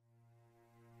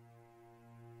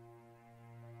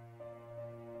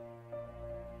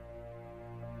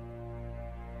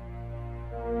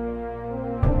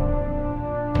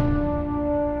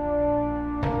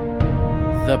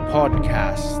the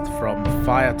podcast from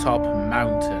Firetop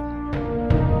Mountain.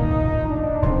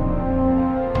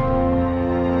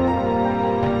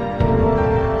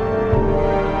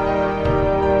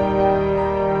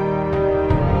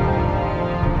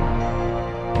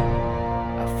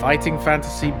 A fighting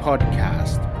fantasy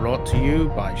podcast brought to you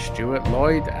by Stuart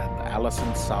Lloyd and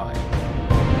Alison Sy.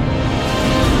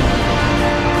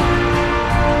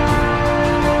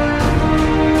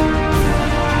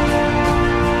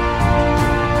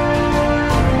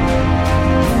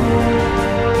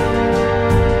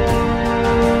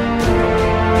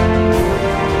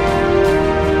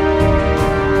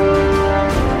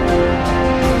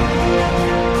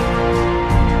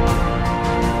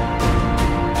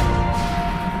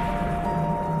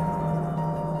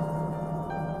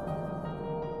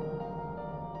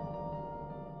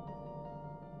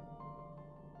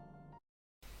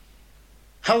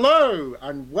 Hello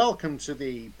and welcome to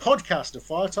the podcast of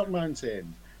Firetop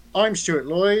Mountain. I'm Stuart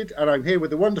Lloyd and I'm here with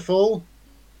the wonderful...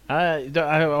 I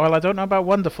don't know about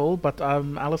wonderful, but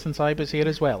Alison Cybers here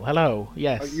as well. Hello,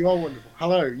 yes. Oh, you are wonderful.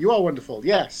 Hello, you are wonderful,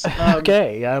 yes.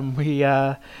 Okay,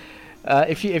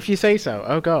 if you say so.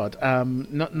 Oh God,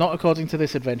 not according to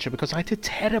this adventure, because I did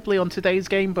terribly on today's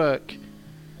game book.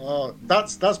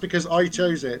 That's because I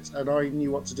chose it and I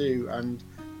knew what to do, and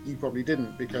you probably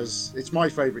didn't, because it's my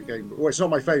favourite game book. Well, it's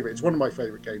not my favourite, it's one of my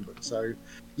favourite game books. So,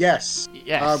 yes.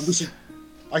 Yes.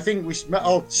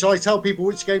 Shall I tell people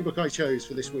which game book I chose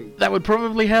for this week? That would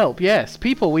probably help. Yes,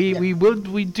 people. We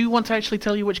do want to actually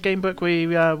tell you which game book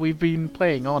we've been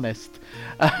playing. Honest.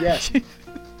 Yes.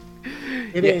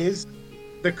 It is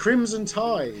The Crimson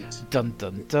Tide. Dun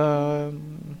dun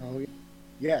dun. Oh,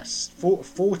 yes.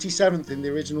 47th in the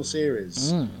original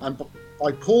series, and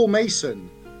by Paul Mason,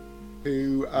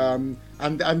 who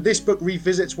and this book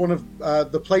revisits one of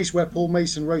the place where Paul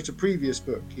Mason wrote a previous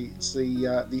book. It's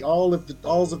the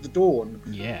Isles of the Dawn,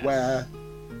 yes, where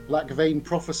Black Vein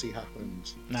Prophecy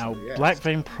happened. Now, so, yes. Black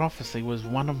Vein Prophecy was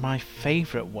one of my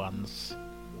favourite ones.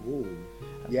 Ooh,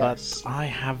 yes. But I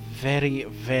have very,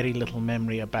 very little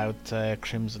memory about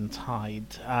Crimson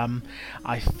Tide.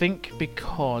 I think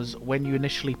because when you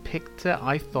initially picked it,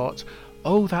 I thought,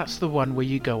 oh, that's the one where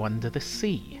you go under the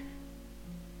sea.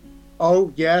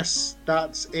 Oh yes,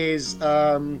 that is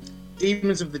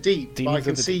Demons of the Deep.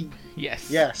 Deep.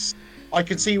 Yes, I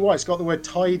can see why it's got the word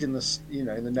tide in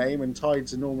the name, and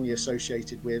tides are normally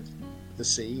associated with the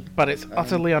sea. But it's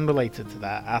utterly unrelated to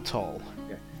that at all.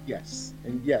 Yeah, yes,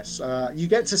 and yes, you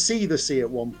get to see the sea at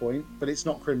one point, but it's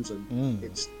not crimson.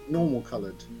 It's normal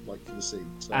coloured, like the sea.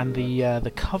 So, and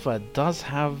the cover does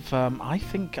have, I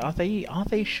think, are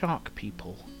they shark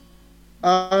people?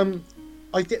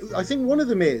 I think one of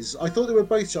them is. I thought they were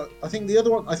both. I think the other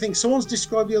one. I think someone's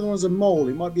described the other one as a mole.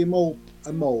 It might be a mole.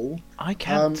 I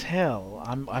can't tell.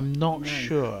 I'm not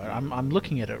sure. I'm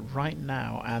looking at it right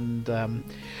now, and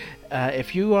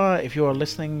if you are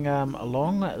listening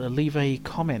along, leave a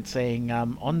comment saying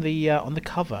on the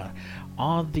cover,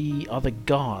 are the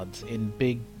guards in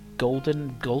big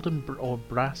golden or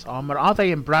brass armor? Are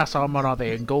they in brass armor? Are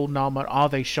they in golden armor? Are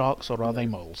they sharks or are they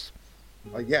moles?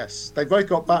 Yes, they've both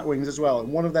got bat wings as well,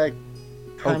 and one of their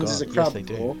hands is a crab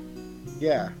claw.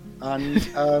 Yeah, and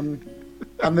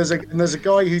and there's a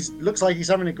guy who looks like he's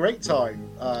having a great time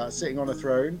sitting on a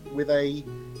throne with a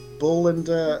bull and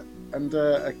a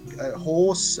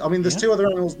horse. I mean, there's two other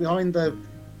animals behind the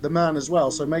man as well,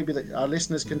 so maybe our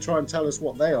listeners can try and tell us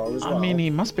what they are as well. I mean,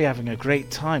 he must be having a great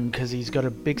time because he's got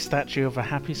a big statue of a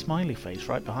happy smiley face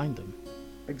right behind him.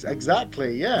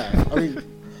 Exactly. Yeah. I mean,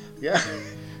 yeah.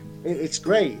 It's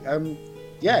great.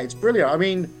 It's brilliant. I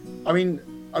mean,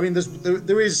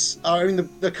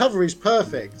 the cover is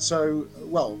perfect. So,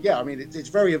 well, yeah. I mean, it's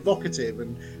very evocative,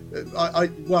 and I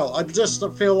just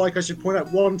feel like I should point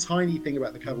out one tiny thing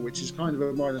about the cover, which is kind of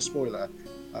a minor spoiler,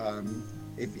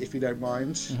 if you don't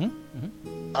mind.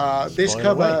 This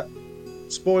cover,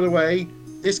 spoil away.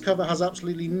 This cover has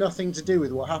absolutely nothing to do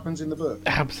with what happens in the book.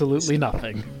 Absolutely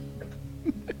nothing.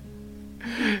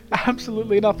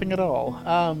 Absolutely nothing at all.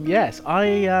 Yes,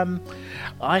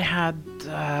 I had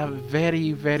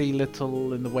very, very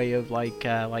little in the way of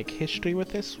like history with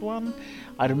this one.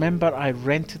 I remember I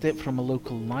rented it from a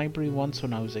local library once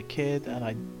when I was a kid, and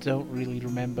I don't really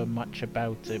remember much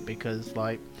about it because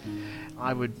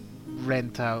I would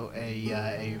rent out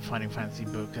a Fighting Fantasy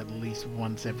book at least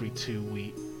once every 2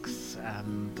 weeks,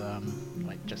 and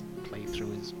just play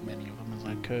through as many of them as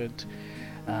I could.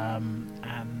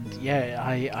 And yeah,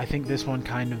 I think this one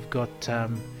kind of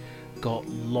got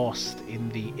lost in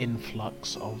the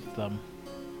influx of them.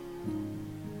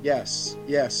 Yes,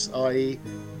 I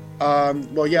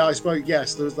spoke.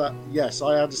 Yes, there was that. Yes,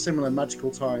 I had a similar magical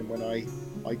time when I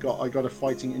I got a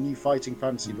new fighting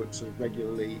fantasy book sort of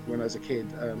regularly when I was a kid.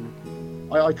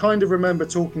 I kind of remember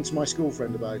talking to my school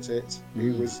friend about it,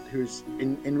 who was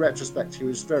in retrospect, he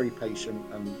was very patient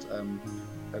and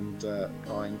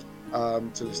kind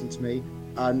to listen to me.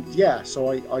 And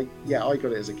so I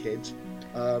got it as a kid.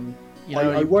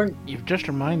 You've just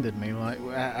reminded me. Like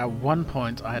at one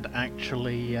point, I had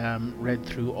actually read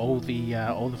through all the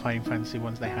Fighting Fantasy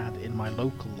ones they had in my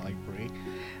local library,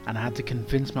 and I had to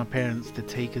convince my parents to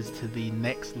take us to the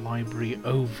next library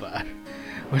over,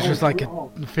 which was like a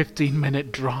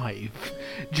 15-minute drive,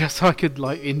 just so I could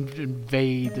like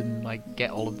invade and like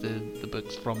get all of the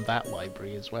books from that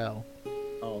library as well.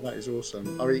 Oh, that is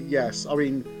awesome. I mean, yes. I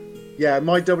mean, yeah.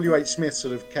 My W.H. Smith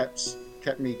sort of kept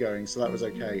me going, so that was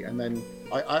okay. And then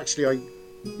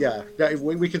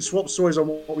we can swap stories on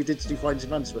what we did to do Fighting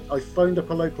Fantasy. But I phoned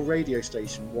up a local radio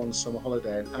station one summer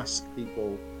holiday and asked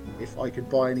people if I could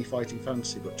buy any Fighting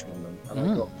Fantasy books from them, and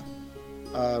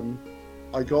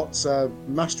I got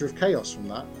Master of Chaos from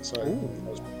that. So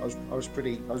I was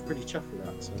pretty chuffed with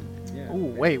that. So yeah. Oh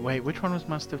wait, which one was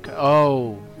Master of Chaos?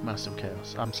 Oh, Master of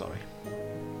Chaos. I'm sorry.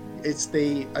 I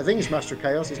think it's Master of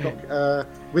Chaos. It's got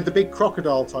with the big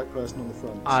crocodile type person on the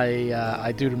front.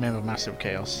 I do remember Master of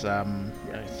Chaos.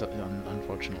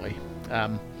 Unfortunately,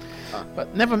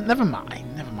 but never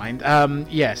mind.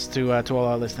 Yes, to all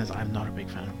our listeners, I'm not a big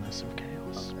fan of Master of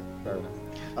Chaos. Okay, fair enough.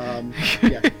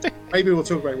 Maybe we'll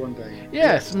talk about it one day.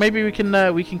 Yes, maybe we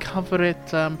can cover it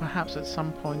perhaps at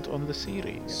some point on the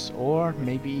series, or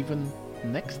maybe even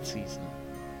next season.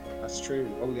 That's true.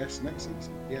 Oh yes, next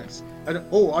season. Yes. And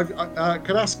I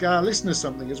could ask our listeners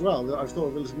something as well. I've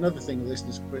thought of another thing the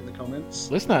listeners could put in the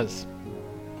comments. Listeners,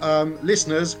 do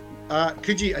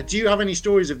you have any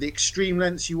stories of the extreme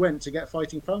lengths you went to get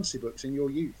Fighting Fantasy books in your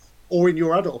youth or in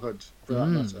your adulthood, for that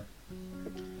matter?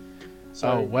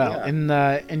 So,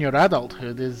 in your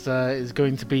adulthood is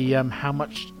going to be how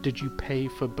much did you pay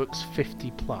for books 50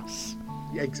 plus?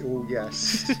 Yes,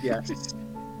 yes.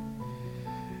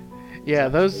 Yeah,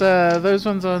 those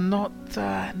ones are not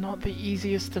the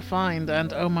easiest to find,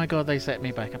 and oh my god, they set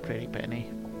me back a pretty penny.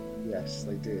 Yes,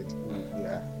 they did.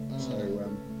 Yeah. So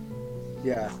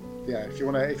if you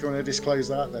want to disclose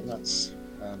that, then that's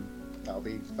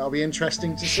that'll be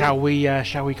interesting to see. Shall we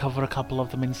cover a couple of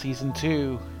them in season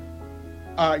 2?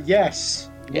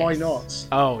 Yes. Why not?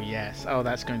 Oh yes. Oh,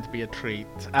 that's going to be a treat.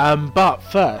 But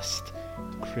first,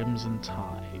 Crimson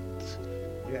Tide.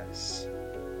 Yes.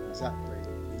 Exactly.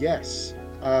 Yes.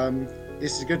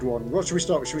 This is a good one. What should we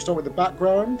start with? Should we start with the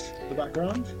background?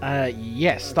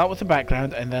 Yes, start with the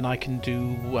background, and then I can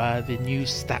do the new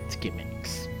stat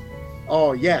gimmicks.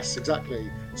 Oh, yes,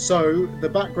 exactly. So, the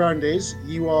background is,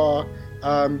 you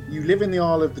live in the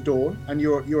Isle of the Dawn, and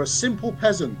you're a simple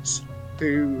peasant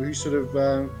who sort of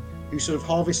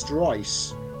harvests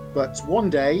rice. But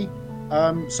one day,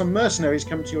 some mercenaries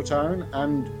come to your town,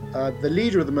 and the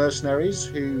leader of the mercenaries,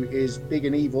 who is big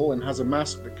and evil and has a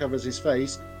mask that covers his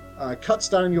face, cuts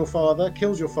down your father,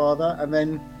 kills your father, and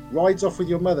then rides off with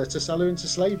your mother to sell her into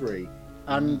slavery.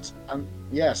 And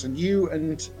you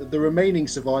and the remaining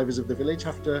survivors of the village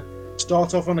have to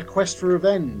start off on a quest for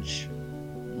revenge.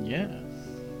 Yeah.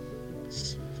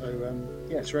 So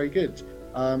it's very good.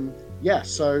 I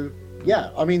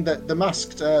mean the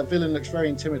masked villain looks very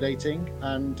intimidating,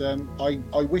 and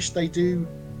I wish they do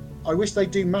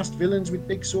masked villains with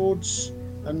big swords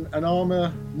and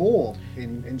armor more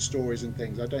in stories and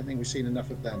things. I don't think we've seen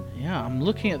enough of them. Yeah, I'm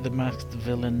looking at the masked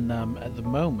villain at the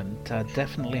moment.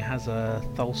 Definitely has a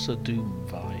Thulsa Doom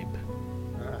vibe.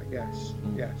 Yes.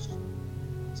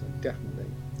 So definitely,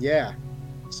 yeah.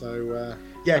 So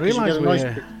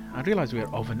I realise we're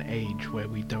of an age where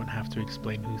we don't have to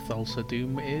explain who Thulsa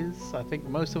Doom is. I think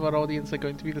most of our audience are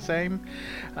going to be the same.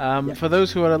 For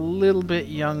those who are a little bit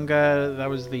younger, that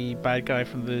was the bad guy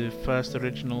from the first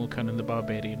original Conan the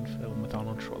Barbarian film with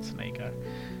Arnold Schwarzenegger.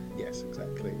 Yes,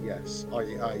 exactly. Yes,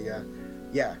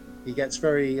 he gets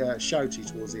very shouty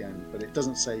towards the end, but it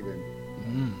doesn't save him.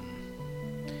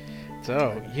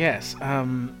 So yes,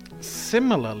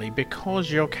 similarly, because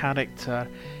your character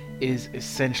is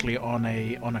essentially on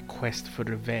a quest for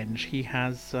revenge, he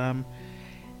has a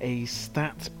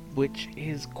stat which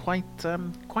is quite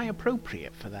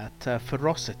appropriate for that,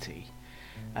 ferocity,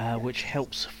 which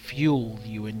helps fuel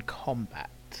you in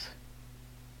combat.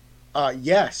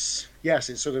 Yes,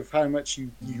 it's sort of how much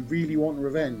you really want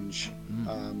revenge,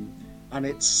 and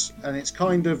it's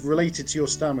kind of related to your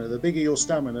stamina. The bigger your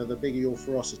stamina, the bigger your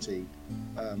ferocity.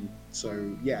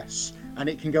 So yes, and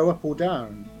it can go up or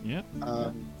down. Yeah.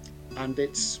 And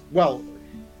it's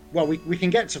we can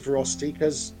get to ferocity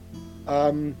because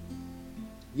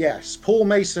Yes, Paul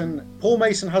Mason. Paul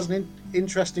Mason has an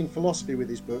interesting philosophy with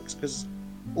his books, because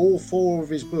all four of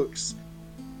his books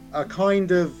are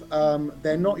kind of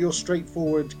they're not your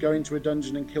straightforward go into a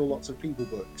dungeon and kill lots of people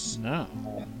books. No.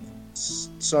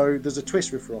 So there's a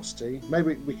twist with Ferocity.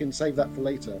 Maybe we can save that for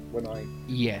later when I.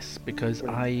 Yes, because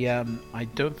I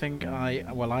don't think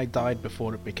I died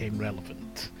before it became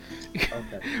relevant.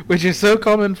 Okay. Which is so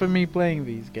common for me playing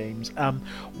these games.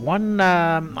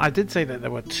 I did say that there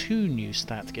were 2 new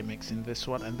stat gimmicks in this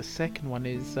one, and the second one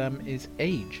is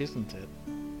age, isn't it?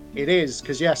 It is,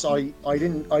 because yes, I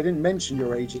didn't mention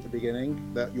your age at the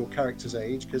beginning, that your character's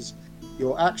age, because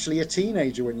you're actually a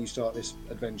teenager when you start this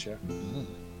adventure. Mm.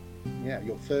 Yeah,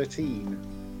 you're 13,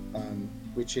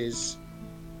 which is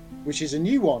a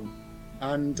new one,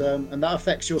 and that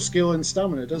affects your skill and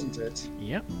stamina, doesn't it?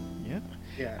 Yep.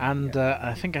 Yeah. And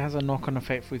I think it has a knock-on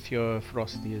effect with your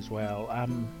ferocity as well.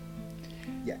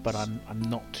 Yes. But I'm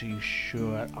not too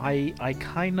sure. I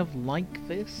kind of like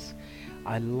this.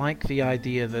 I like the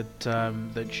idea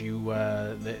that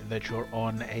you're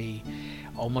on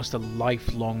almost a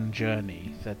lifelong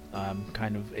journey. That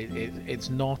it's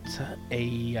not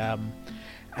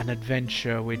an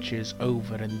adventure which is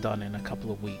over and done in a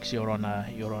couple of weeks. You're on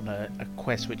a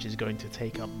quest which is going to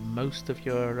take up most of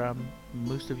your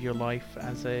life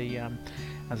as a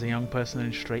young person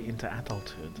and straight into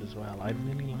adulthood as well. I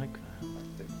really like that.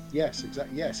 Yes,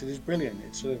 exactly. Yes, it is brilliant.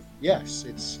 It's sort of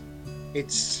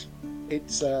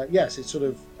it's sort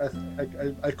of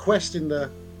a quest in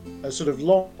a sort of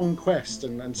long quest,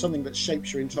 and something that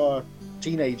shapes your entire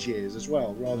teenage years as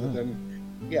well, rather than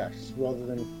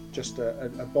just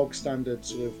a bog standard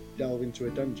sort of delve into a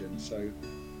dungeon. So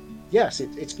yes,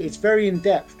 it's very in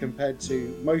depth compared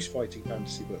to most fighting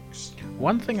fantasy books.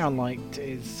 One thing I liked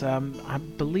is I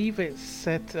believe it's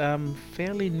set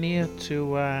fairly near to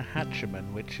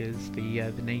Hachiman, which is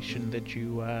the nation that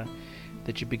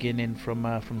you begin in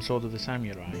from Sword of the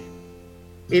Samurai.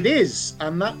 It is,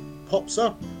 and that pops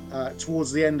up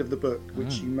towards the end of the book,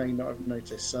 which you may not have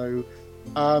noticed. So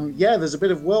there's a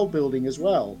bit of world building as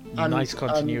well. And, nice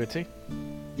continuity.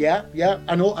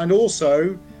 And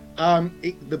also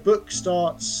the book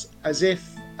starts as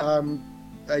if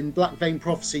in Black Vein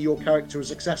Prophecy your character was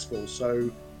successful.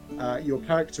 So your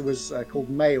character was called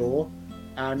Mayor,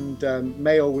 and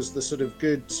Mayor was the sort of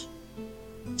good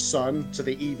son to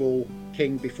the evil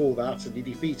king before that, and he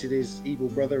defeated his evil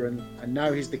brother, and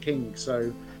now he's the king.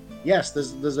 So yes,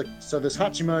 there's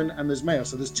Hachiman and there's Mayor.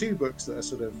 So there's 2 books that are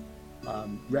sort of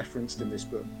referenced in this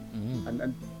book,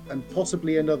 and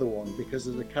possibly another one, because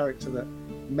there's a character that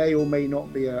may or may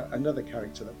not be another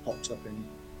character that pops up in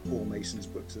Paul Mason's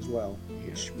books as well,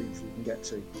 which we can get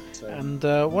to. So. And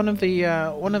one of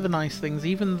the nice things,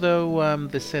 even though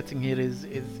the setting here is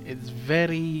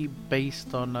very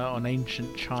based on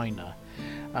ancient China,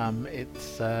 it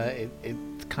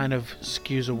kind of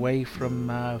skews away from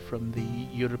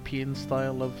the European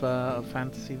style of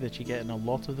fantasy that you get in a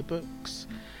lot of the books.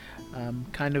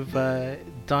 Kind of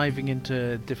diving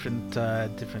into different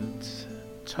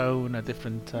tone, a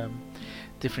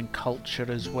different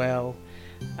culture as well,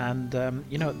 and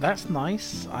that's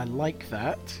nice. I like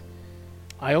that.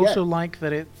 I also like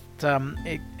that it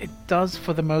does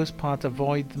for the most part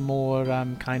avoid the more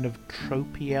kind of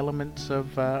tropey elements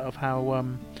of how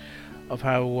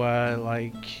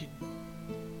like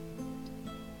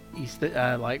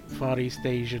like Far East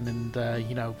Asian and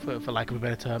for lack of a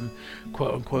better term,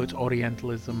 quote unquote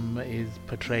Orientalism is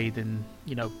portrayed in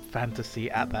fantasy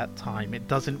at that time. It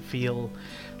doesn't feel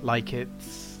like it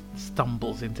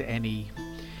stumbles into any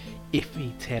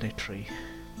iffy territory.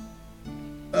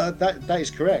 That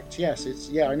is correct. Yes,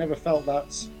 I never felt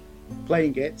that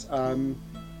playing it.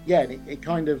 It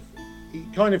kind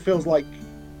of feels like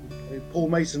Paul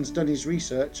Mason's done his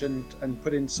research and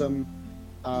put in some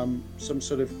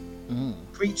sort of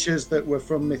creatures that were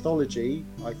from mythology,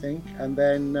 I think, and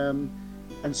then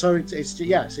and so it's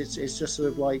just sort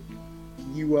of like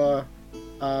you are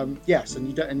and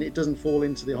you don't, and it doesn't fall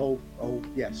into the whole all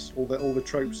the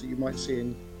tropes that you might see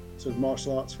in sort of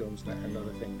martial arts films and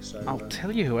other things. So I'll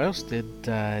tell you who else did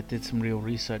some real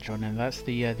research on him. That's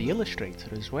the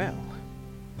illustrator as well.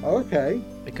 Oh, okay.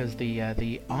 Because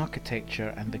the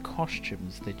architecture and the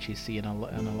costumes that you see in a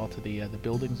lot of the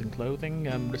buildings and clothing,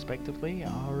 respectively,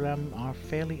 are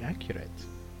fairly accurate.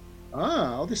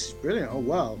 Oh, this is brilliant! Oh,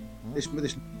 wow. This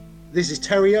is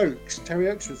Terry Oakes. Terry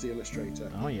Oakes was the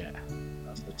illustrator. Oh yeah.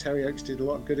 Terry Oakes did a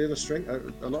lot of good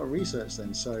a lot of research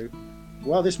then. So,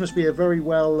 wow, this must be a very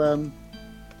well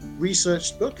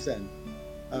researched book then.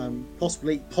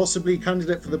 Possibly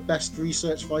candidate for the best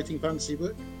researched fighting fantasy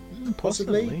book.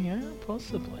 Possibly.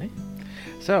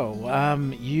 So,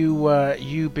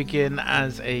 you begin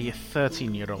as a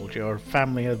 13-year-old. Your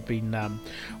family has been,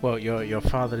 your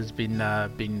father has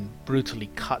been brutally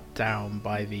cut down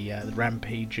by the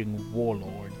rampaging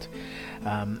warlord,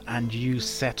 and you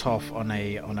set off on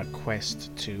a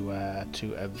quest to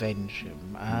avenge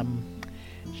him.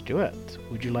 Stuart,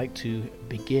 would you like to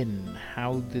begin?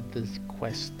 How did this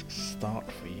quest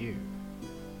start for you?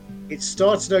 It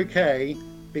started okay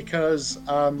because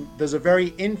there's a very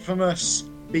infamous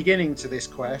beginning to this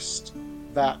quest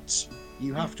that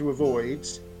you have to avoid,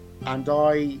 and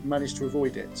I managed to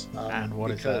avoid it. And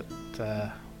what is that?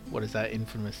 What is that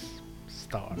infamous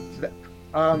start?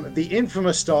 The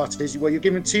infamous start is, well, you're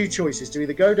given two choices to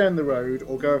either go down the road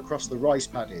or go across the rice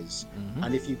paddies. Mm-hmm.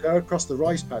 And if you go across the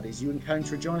rice paddies, you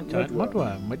encounter a giant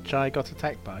mudworm, which I got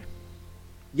attacked by.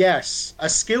 Yes, a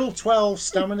skill 12,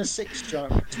 stamina 6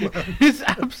 giant mudworm. It's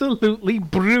absolutely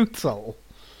brutal.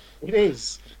 It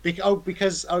is.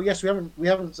 Because yes, we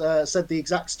haven't said the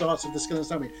exact start of the skill and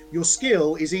stamina. Your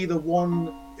skill is either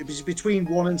between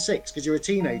 1 and 6 because you're a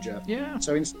teenager. Yeah.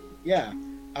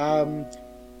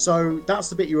 So that's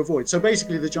the bit you avoid. So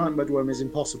basically, the giant mudworm is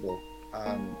impossible.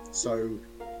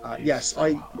 Yes,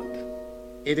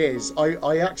 it is. I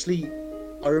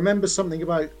remember something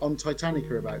on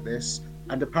Titanica about this,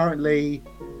 and apparently,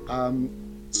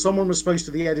 someone was supposed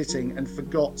to be editing and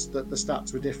forgot that the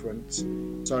stats were different.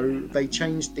 So they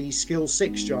changed the skill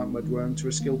 6 giant mudworm to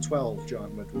a skill 12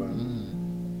 giant mudworm.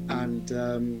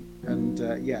 And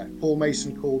Paul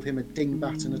Mason called him a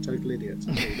dingbat and a total idiot.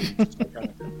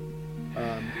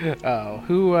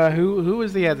 Who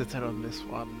was the editor on this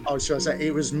one? Oh, should I say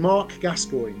it was Mark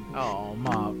Gascoigne? Oh,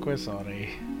 Mark, we're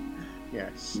sorry.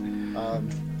 Yes,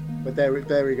 but there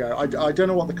we go. I don't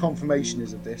know what the confirmation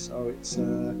is of this. It's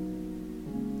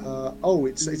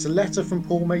a letter from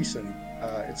Paul Mason.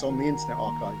 It's on the Internet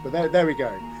Archive. But there we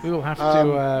go. We will have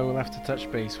to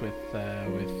touch base with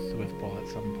Paul at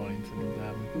some point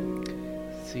and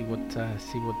see what the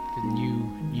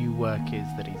new work is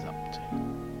that he's up to.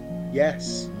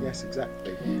 Yes,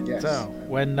 exactly. Yes. So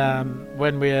when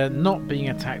we're not being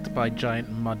attacked by giant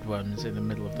mudworms in the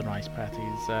middle of the rice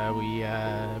paddies, we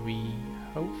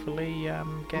hopefully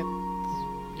get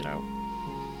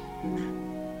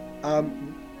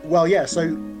Well, yeah. So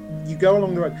you go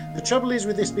along the road. The trouble is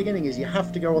with this beginning is you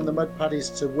have to go on the mud paddies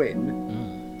to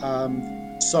win.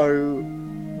 So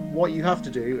what you have to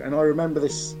do, and I remember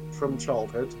this from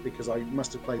childhood because I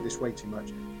must have played this way too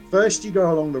much. First, you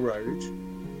go along the road.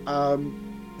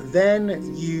 Then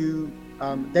you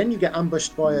get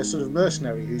ambushed by a sort of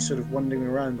mercenary who's sort of wandering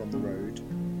around on the road,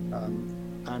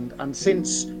 and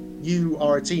since you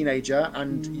are a teenager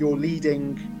and you're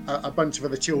leading a bunch of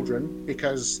other children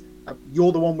because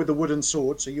you're the one with the wooden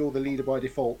sword, so you're the leader by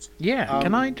default. Yeah,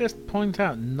 can I just point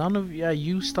out, none of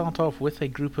you start off with a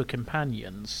group of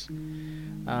companions,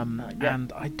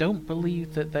 and I don't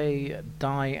believe that they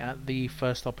die at the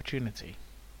first opportunity.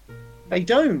 They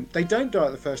don't die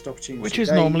at the first opportunity. Which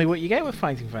is normally what you get with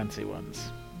Fighting Fantasy ones.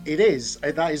 It is.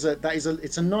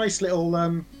 It's a nice little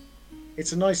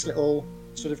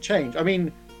sort of change. I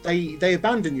mean, they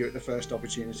abandon you at the first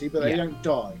opportunity, but they don't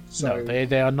die. So no,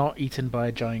 they are not eaten by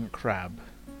a giant crab.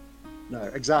 No,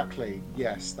 exactly.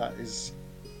 Yes, that is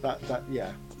that.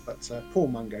 Yeah, but poor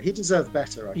Mungo, he deserved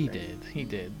better. I think he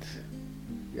did.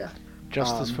 Yeah.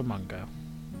 Justice for Mungo.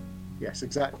 Yes,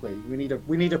 exactly. We need a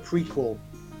prequel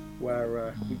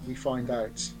where we find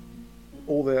out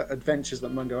all the adventures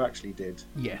that Mungo actually did.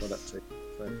 Yes. Got up to.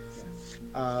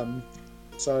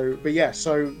 So, yeah.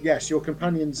 So yes, your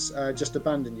companions just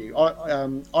abandon you.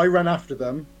 I ran after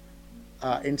them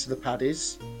into the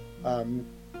paddies, and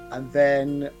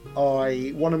then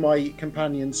one of my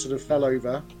companions sort of fell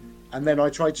over, and then I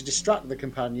tried to distract the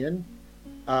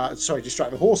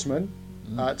horseman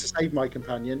to save my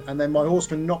companion, and then my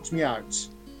horseman knocked me out.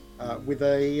 With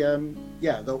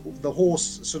the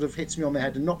horse sort of hits me on the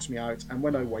head and knocks me out, and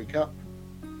when I wake up,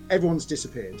 everyone's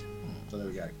disappeared. So there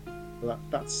we go.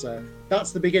 So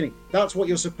that's the beginning. That's what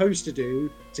you're supposed to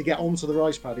do to get onto the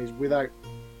rice paddies without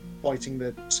fighting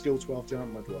the skill 12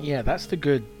 giant mudworm. Yeah, that's the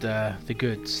good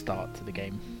start to the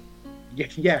game.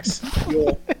 Yes,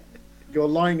 you're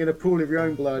lying in a pool of your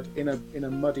own blood in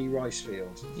a muddy rice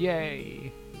field.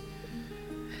 Yay!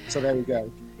 So there we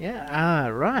go. Yeah.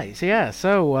 Right.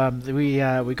 So we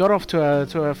got off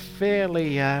to a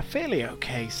fairly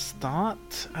okay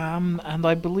start. And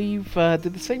I believe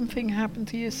did the same thing happen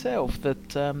to yourself?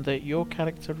 That your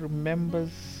character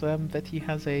remembers that he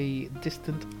has a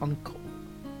distant uncle.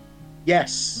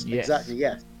 Yes. Exactly.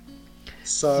 Yes.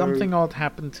 So something odd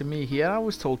happened to me here. I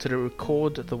was told to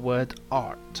record the word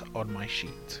art on my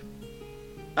sheet.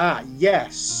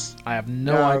 Yes. I have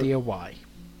no idea why.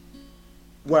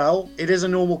 Well, it is a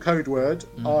normal code word.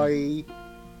 I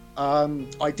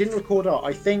didn't record art.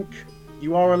 I think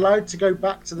you are allowed to go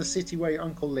back to the city where your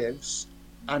uncle lives,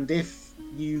 and if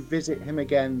you visit him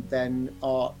again, then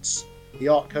the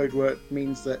art code word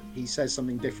means that he says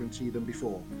something different to you than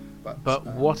before. But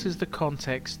what is the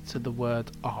context to the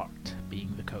word art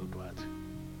being the code word?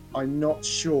 I'm not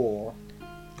sure.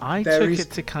 I took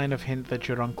it to kind of hint that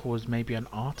your uncle was maybe an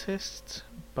artist,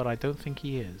 but I don't think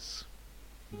he is.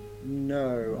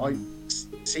 No, I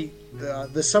see.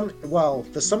 There's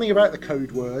something about the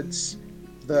code words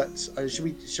that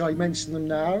shall I mention them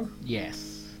now?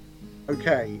 Yes.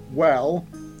 Okay. Well,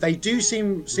 they do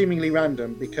seem seemingly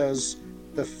random because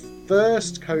the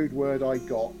first code word I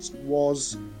got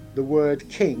was the word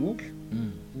king,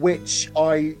 which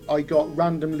I got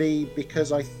randomly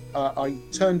because I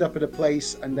turned up at a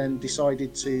place and then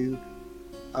decided to.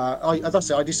 I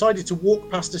decided to walk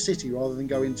past a city rather than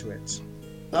go into it.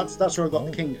 That's where I got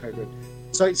the king code word.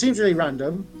 So it seems really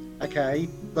random, okay.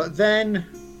 But then,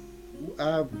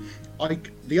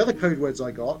 the other code words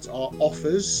I got are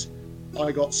offers.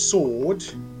 I got sword,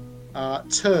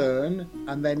 turn,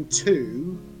 and then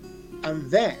two,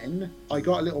 and then I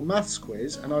got a little maths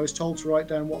quiz, and I was told to write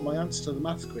down what my answer to the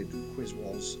maths quiz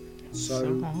was.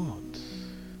 So odd.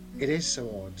 It is so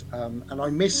odd, and I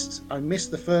missed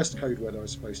the first code word I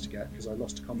was supposed to get because I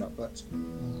lost a combat. But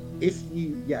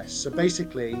so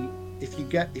basically,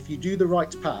 if you do the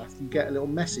right path, you get a little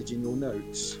message in your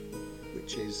notes,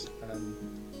 which is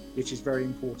very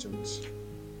important.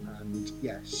 And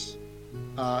yes,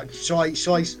 there's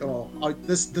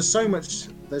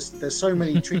so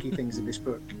many tricky things in this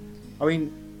book. I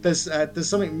mean, there's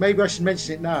something. Maybe I should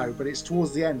mention it now, but it's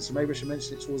towards the end, so maybe I should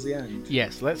mention it towards the end.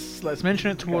 Yes, let's mention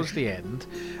it towards the end.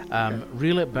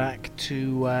 Reel it back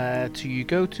to you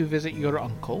go to visit your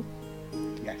uncle.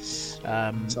 Yes.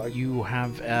 You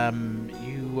have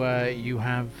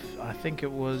I think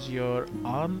it was your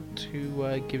aunt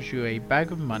who gives you a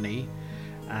bag of money,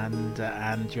 and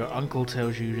your uncle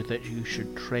tells you that you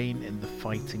should train in the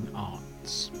fighting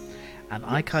arts. And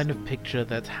I kind of picture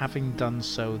that having done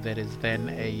so, there is then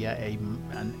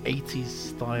an 80s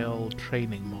style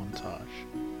training montage.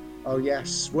 Oh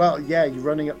yes, well yeah, you're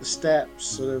running up the steps,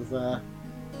 sort of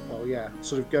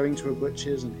going to a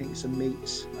butcher's and eating some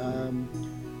meat.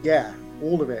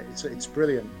 All of it. It's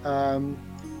brilliant.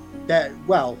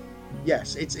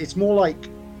 Yes, it's more like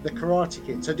the Karate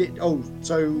Kid.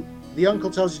 So the uncle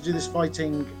tells you to do this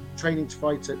training to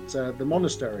fight at the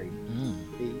monastery.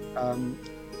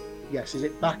 Yes, is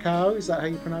it Bakao? Is that how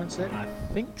you pronounce it? I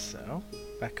think so.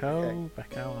 Bakao,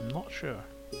 I'm not sure.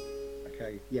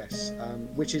 Okay, yes.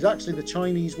 Which is actually the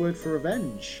Chinese word for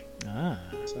revenge.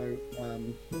 So,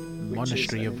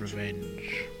 Monastery of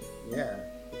Revenge. Yeah.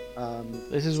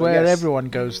 This is where everyone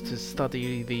goes to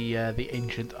study the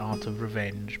ancient art of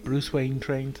revenge. Bruce Wayne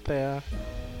trained there.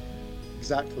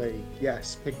 Exactly.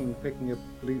 Yes, picking a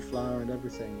blue flower and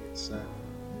everything. It's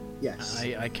yes.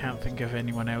 I can't think of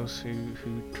anyone else who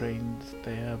trained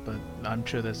there, but I'm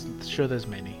sure there's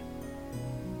many.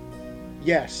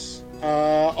 Yes.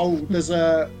 There's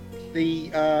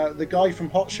the guy from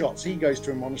Hot Shots. He goes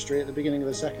to a monastery at the beginning of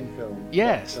the second film.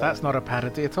 Yes, that's not a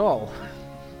parody at all.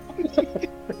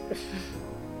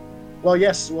 Well,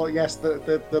 yes.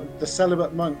 The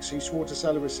celibate monks who swore to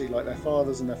celibacy like their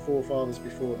fathers and their forefathers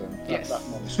before them. Yes. That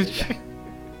monastery.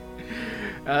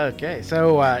 Okay,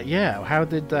 so how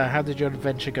did your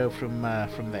adventure go from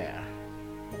there?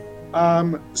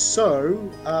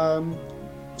 So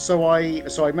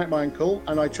I met my uncle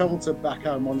and I travelled to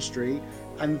Bakao Monastery,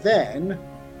 and then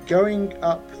going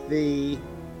up the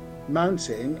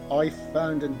mountain, I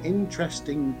found an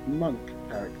interesting monk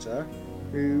character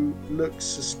who looks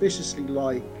suspiciously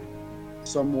like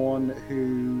someone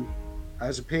who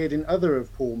has appeared in other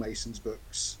of Paul Mason's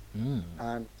books,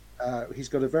 and he's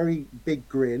got a very big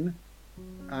grin,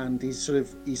 and his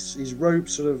robe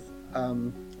sort of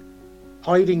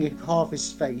hiding half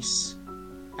his face,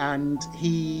 and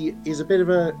he is a bit of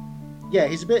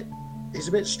he's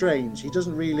a bit strange. He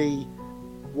doesn't really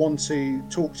want to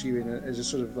talk to you in a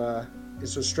sort of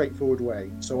straightforward way.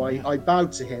 So I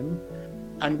bowed to him,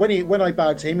 and when I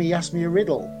bowed to him, he asked me a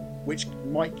riddle, which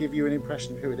might give you an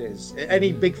impression of who it is.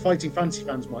 Any big Fighting Fantasy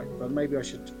fans might, but maybe I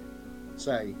should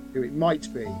say who it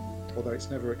might be, although it's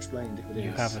never explained if it is.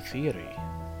 You have a theory.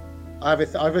 I have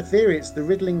a theory. It's the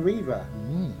Riddling Reaver.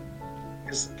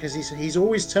 Because he's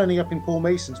always turning up in Paul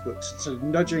Mason's books, sort of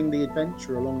nudging the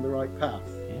adventurer along the right path.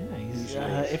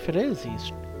 Yeah, if it is,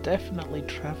 he's definitely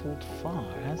travelled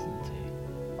far, hasn't he?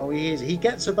 Oh, he is. He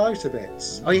gets about a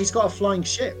bit. Oh, he's got a flying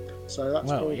ship, so that's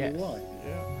probably why.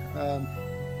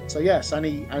 So yes, and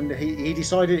he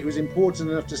decided it was important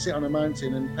enough to sit on a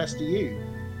mountain and pester you.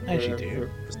 As you do.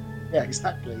 Yeah,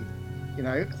 exactly. You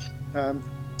know,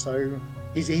 so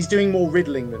he's doing more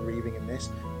riddling than reaving in this.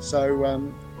 So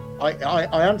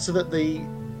I answer that he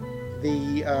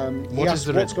asks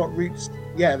what's got roots.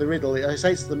 Yeah, the riddle. I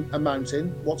say it's a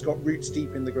mountain. What's got roots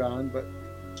deep in the ground, but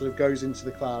sort of goes into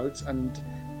the clouds, and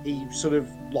he sort of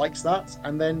likes that,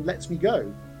 and then lets me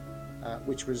go,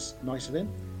 which was nice of him.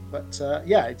 But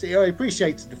I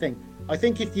appreciated the thing. I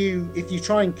think if you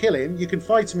try and kill him, you can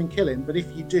fight him and kill him, but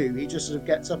if you do, he just sort of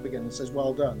gets up again and says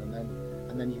 "well done," and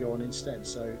then you go on instead.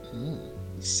 So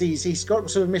he's got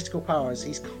sort of mystical powers.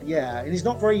 And he's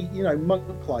not very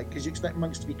monk-like, because you expect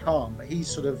monks to be calm, but he's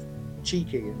sort of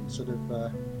cheeky and sort of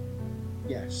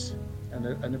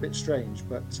and a bit strange.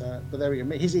 But there we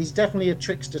go. He's definitely a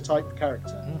trickster type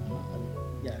character.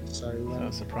 So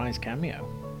a surprise cameo.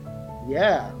 He's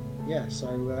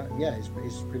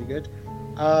pretty good.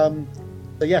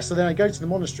 So then I go to the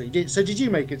monastery. Did you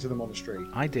make it to the monastery?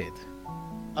 I did.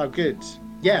 Oh, good.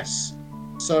 Yes.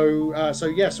 So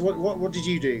what did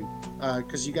you do?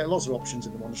 Because you get lots of options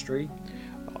in the monastery.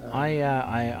 I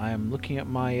am looking at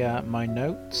my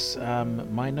notes.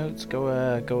 My notes go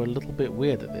a little bit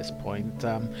weird at this point.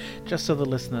 Just so the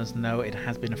listeners know, it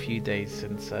has been a few days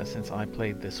since I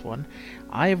played this one.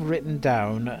 I have written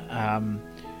down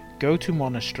go to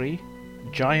monastery,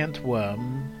 giant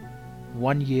worm,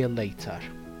 1 year later.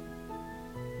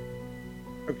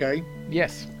 Okay.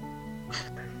 Yes.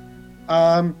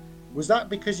 Was that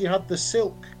because you had the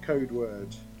silk code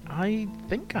word? I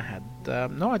think I had.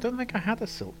 No, I don't think I had a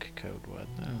silk code word.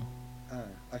 No. Oh,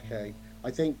 okay. I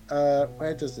think.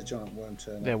 Where does the giant worm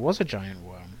turn up? There was a giant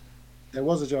worm. There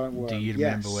was a giant worm. Do you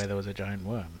remember where there was a giant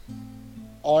worm?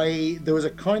 There was a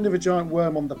kind of a giant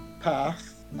worm on the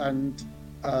path, and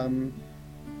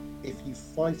if you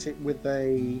fight it with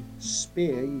a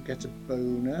spear, you get a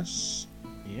bonus.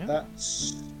 Yeah.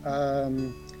 That's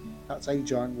a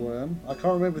giant worm. I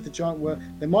can't remember the giant worm.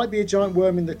 There might be a giant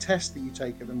worm in the test that you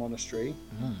take at the monastery.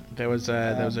 There was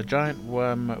a giant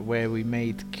worm where we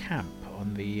made camp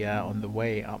on the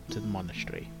way up to the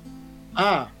monastery.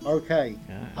 Okay.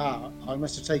 Yeah. I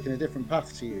must have taken a different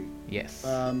path to you. Yes.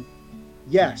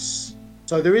 Yes.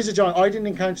 So there is a giant. I didn't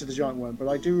encounter the giant worm, but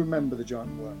I do remember the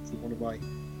giant worm from one of my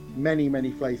many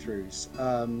playthroughs.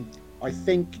 I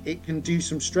think it can do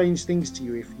some strange things to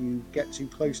you if you get too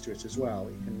close to it as well.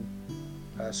 It can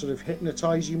sort of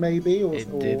hypnotize you, maybe.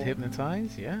 It did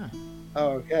hypnotize, yeah.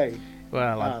 Oh, okay.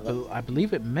 Well, I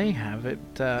believe it may have. It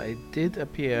did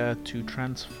appear to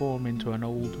transform into an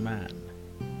old man.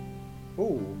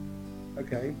 Oh,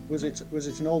 okay. Was it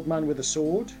an old man with a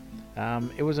sword?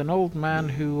 It was an old man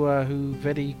who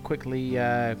very quickly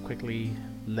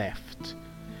left.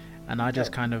 And I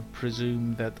just kind of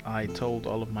presumed that I told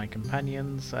all of my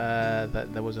companions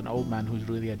that there was an old man who's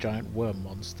really a giant worm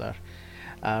monster,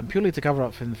 purely to cover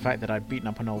up for the fact that I'd beaten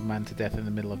up an old man to death in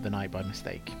the middle of the night by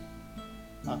mistake.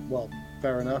 Well,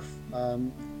 fair enough.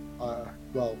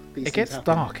 It gets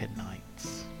dark at night.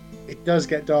 It does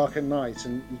get dark at night,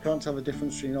 and you can't tell the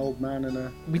difference between an old man and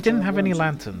a... We didn't have any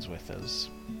lanterns with us.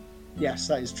 Yes,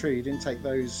 that is true. You didn't take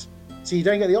those. So you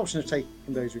don't get the option of taking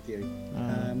those with you.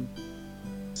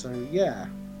 So yeah,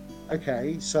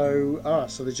 okay. So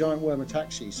the giant worm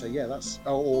attacks you. So yeah, that's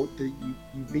you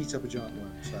beat up a giant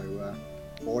worm. So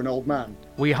or an old man.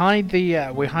 We hide the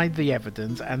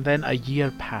evidence, and then a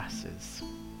year passes.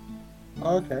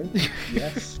 Okay.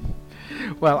 Yes.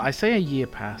 Well, I say a year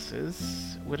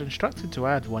passes. We're instructed to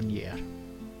add 1 year.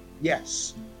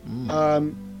 Yes.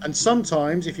 And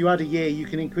sometimes, if you add a year, you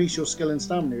can increase your skill and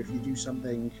stamina if you do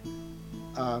something.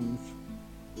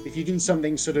 If you do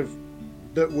something sort of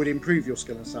that would improve your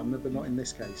skill and stamina, but not in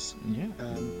this case. Yeah.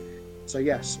 So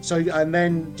yes. So and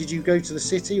then, did you go to the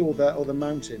city or the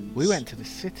mountains? We went to the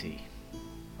city.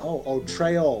 Oh,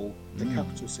 Traol, the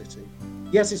capital city.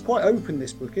 Yes, it's quite open,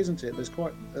 this book, isn't it?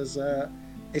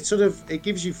 It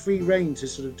gives you free rein to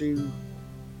sort of do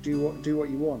what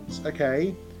you want.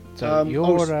 Okay. So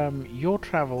your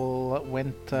travel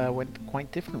went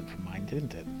quite different from mine,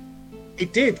 didn't it?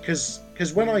 It did, because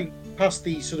when I passed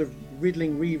the sort of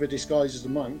riddling reaver disguised as a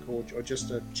monk or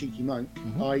just a cheeky monk,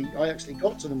 I actually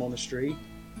got to the monastery,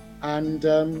 and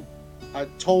I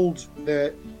told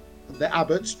the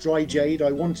abbot, Dry Jade,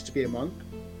 I wanted to be a monk,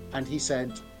 and he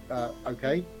said,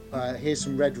 okay, here's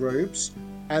some red robes,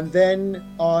 and then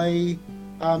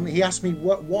he asked me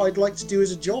what I'd like to do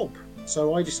as a job.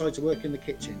 So I decided to work in the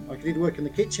kitchen. I could either work in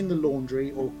the kitchen, the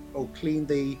laundry, or clean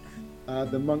the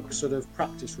monk sort of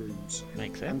practice rooms.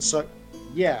 Makes sense. And so,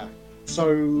 yeah.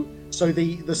 So So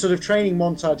the sort of training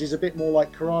montage is a bit more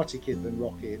like Karate Kid than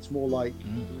Rocky. It's more like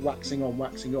waxing on,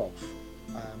 waxing off,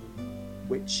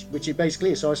 which it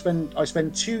basically is. So I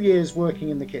spend 2 years working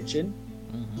in the kitchen,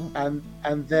 and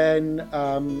then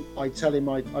I tell him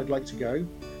I'd like to go,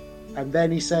 and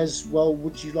then he says, "Well,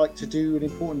 would you like to do an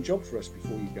important job for us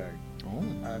before you go?"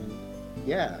 And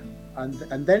yeah,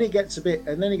 and then it gets a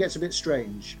bit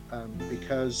strange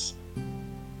because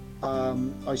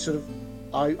I'm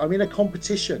in a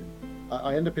competition.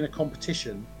 I end up in a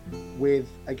competition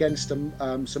against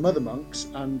some other monks,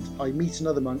 and I meet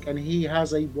another monk, and he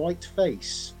has a white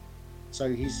face. So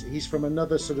he's from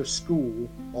another sort of school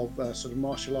of sort of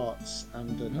martial arts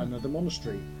and another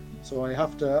monastery. So I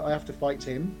have to fight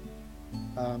him,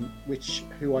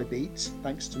 who I beat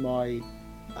thanks to my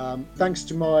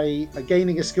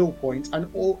gaining a skill point,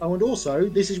 and also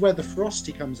this is where the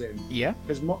ferocity comes in. Yeah.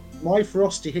 Because my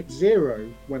ferocity hits 0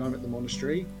 when I'm at the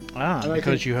monastery.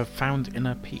 Because you have found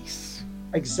inner peace.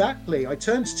 Exactly. I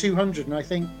turn to 200 and I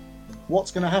think,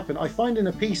 what's going to happen? I find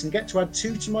inner peace and get to add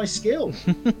 2 to my skill.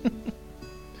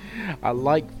 I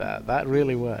like that. That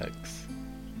really works.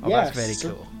 Yes, that's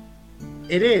very cool.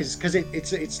 It is, because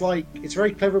it's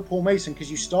very clever of Paul Mason,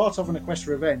 because you start off on a quest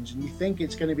for revenge and you think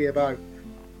it's going to be about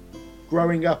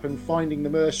growing up and finding the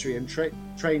mercenary and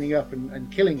training up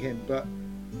and killing him, but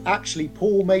actually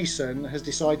Paul Mason has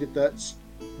decided that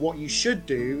what you should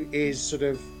do is sort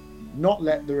of not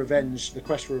let the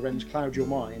quest for revenge cloud your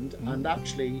mind, and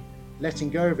actually letting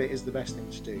go of it is the best thing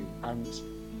to do. And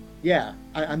yeah,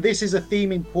 and this is a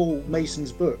theme in Paul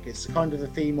Mason's book. It's kind of the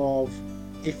theme of,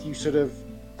 if you sort of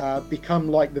become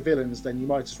like the villains, then you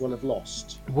might as well have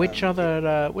lost. Which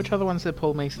other ones did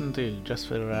Paul Mason do, just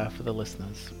for the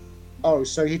listeners? Oh,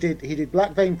 so he did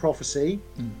Black Vein Prophecy.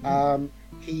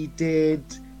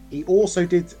 He also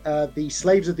did the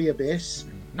Slaves of the Abyss,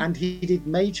 and he did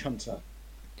Mage Hunter.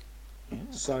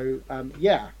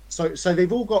 Yeah. So so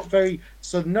they've all got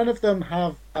so none of them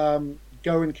have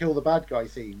go and kill the bad guy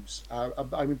themes.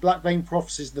 I mean, Black Vein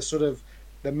Prophecy is the sort of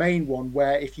the main one,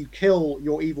 where if you kill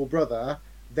your evil brother,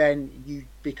 then you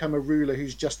become a ruler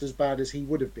who's just as bad as he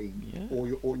would have been,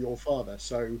 or your father.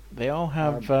 So they all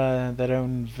have their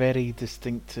own very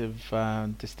distinctive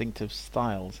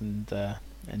styles, and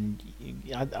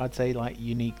I'd say like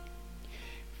unique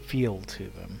feel to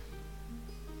them.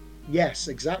 Yes,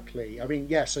 exactly. I mean,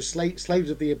 so Slaves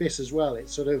of the Abyss as well.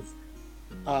 It's sort of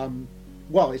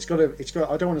it's got.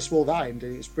 I don't want to spoil that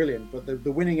ending. It's brilliant, but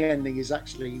the winning ending is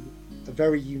actually a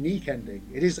very unique ending.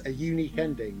 It is a unique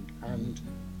ending, and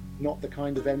not the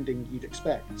kind of ending you'd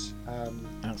expect.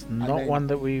 That's not one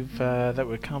that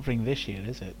we're covering this year,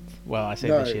 is it? Well, I say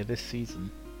this year, this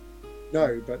season.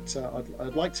 No, but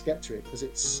I'd like to get to it, because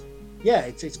it's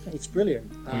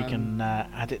brilliant. We can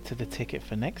add it to the ticket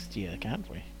for next year, can't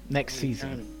we? Next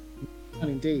season. And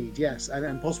indeed, yes,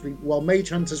 and possibly. Well, Mage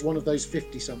Hunter's one of those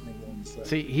 50-something ones.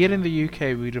 See, here in the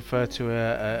UK, we refer to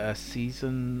a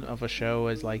season of a show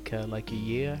as like a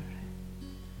year.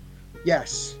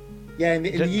 Yes, yeah. In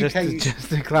the UK, just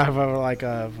to clarify,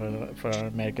 for our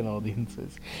American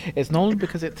audiences, it's normally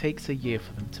because it takes a year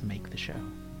for them to make the show.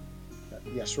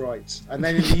 Yes, right. And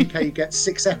then in the UK, you get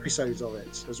 6 episodes of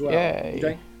it as well.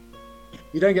 Yeah.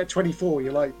 You don't get 24.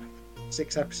 You're like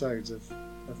 6 episodes of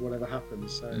whatever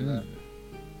happens. So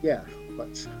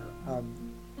but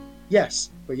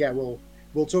yes, but yeah, we'll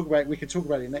talk about it. We could talk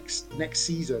about it next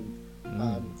season.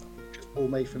 Because Paul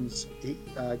Mason's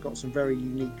got some very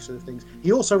unique sort of things.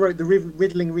 He also wrote the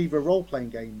Riddling Reaver role-playing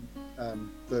game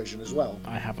version as well.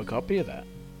 I have a copy of that.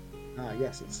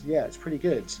 Yes, it's pretty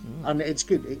good, and it's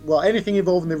good. Anything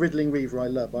involving the Riddling Reaver, I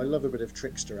love. I love a bit of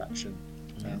trickster action,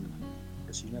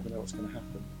 because you never know what's going to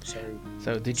happen.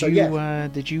 So did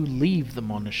you leave the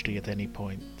monastery at any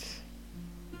point?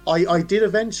 I did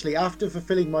eventually, after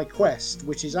fulfilling my quest,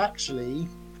 which is actually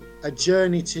a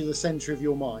journey to the centre of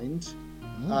your mind.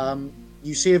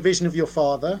 You see a vision of your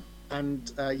father,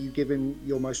 and you give him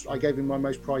I gave him my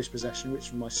most prized possession,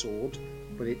 which was my sword,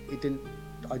 but it didn't.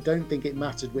 I don't think it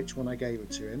mattered which one I gave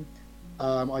it to him.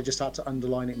 I just had to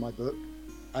underline it in my book,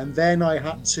 and then I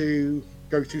had to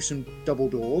go through some double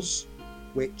doors,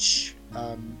 which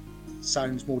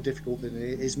sounds more difficult than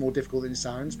it is. More difficult than it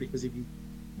sounds, because if you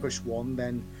push one,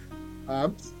 then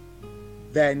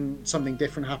something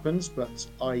different happens. But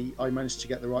I managed to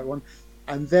get the right one,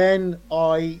 and then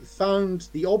I found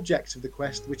the object of the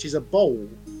quest, which is a bowl,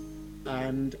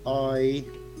 and I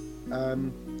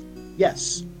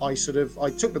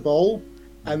took the bowl,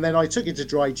 and then I took it to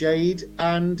Dry Jade,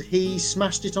 and he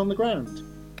smashed it on the ground.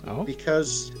 Oh.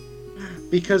 Because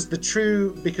the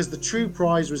true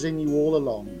prize was in you all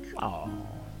along. Oh.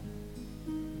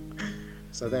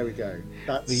 So there we go.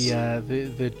 That's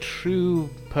the true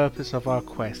purpose of our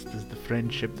quest is the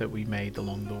friendship that we made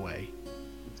along the way.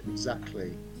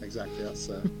 Exactly. That's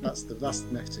the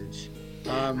message.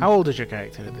 How old is your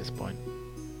character at this point?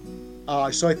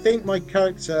 So I think my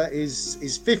character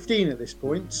is 15 at this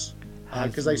point.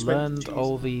 Because they learned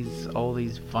all these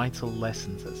vital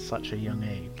lessons at such a young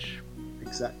age.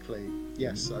 Exactly.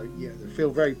 Yes. So I feel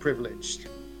very privileged.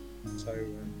 So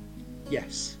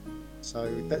yes.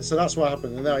 So that's what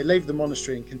happened, and then I leave the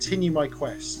monastery and continue my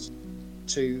quest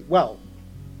to.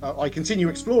 I continue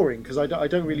exploring because I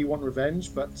don't really want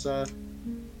revenge, but I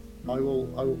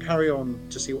will carry on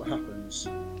to see what happens.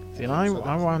 See, and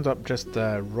I wound up just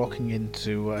rocking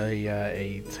into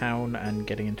a town and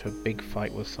getting into a big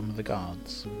fight with some of the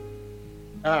guards.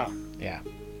 Ah. Yeah.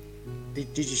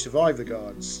 Did you survive the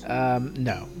guards?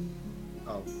 No.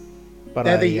 Oh. But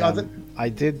I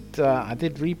did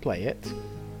replay it.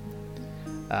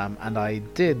 And I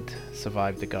did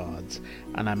survive the guards,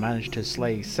 and I managed to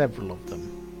slay several of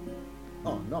them.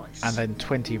 Oh, nice. And then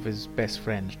 20 of his best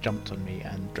friends jumped on me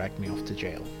and dragged me off to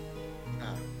jail.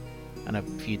 Ah. And a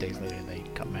few days later they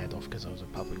cut my head off because I was a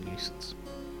public nuisance.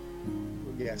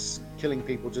 Yes, killing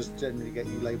people just generally get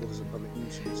you labelled as a public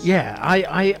nuisance. Yeah,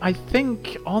 I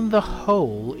think on the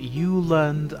whole you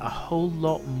learned a whole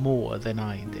lot more than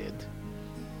I did.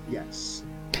 Yes.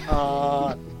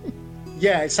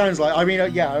 Yeah, it sounds like. I mean, I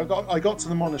got to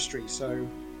the monastery, so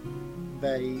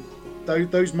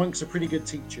those monks are pretty good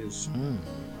teachers.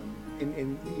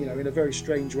 In a very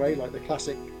strange way, like the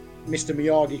classic Mr.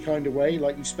 Miyagi kind of way.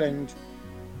 Like you spend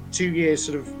 2 years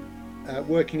sort of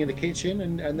working in the kitchen,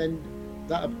 and then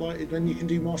then you can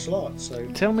do martial arts. So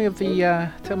tell me of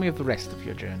the rest of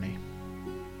your journey.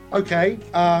 Okay.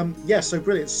 So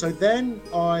brilliant. So then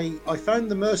I found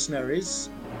the mercenaries.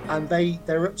 And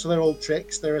they're up to their old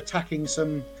tricks. They're attacking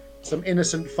some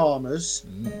innocent farmers.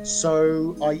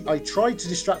 So I tried to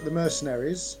distract the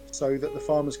mercenaries so that the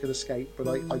farmers could escape, but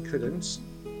I couldn't,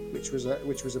 which was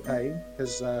a pain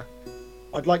because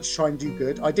I'd like to try and do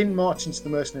good. I didn't march into the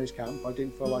mercenaries' camp. I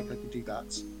didn't feel like I could do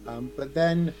that. But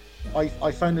then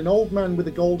I found an old man with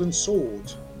a golden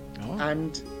sword,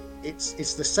 and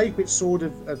it's the sacred sword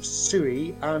of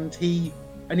Sui, and he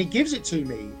gives it to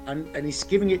me, and he's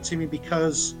giving it to me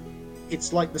because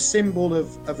it's like the symbol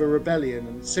of a rebellion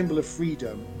and symbol of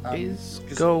freedom. Is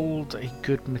gold a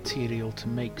good material to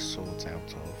make swords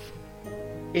out of?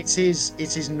 It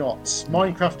is not.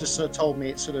 Minecraft has told me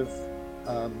it sort of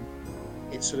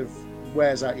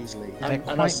wears out easily. They're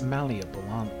quite malleable,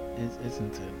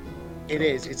 isn't it? It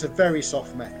is. It's a very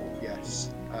soft metal. Yes.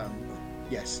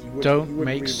 Yes. Don't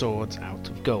make swords out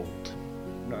of gold.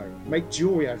 No. Make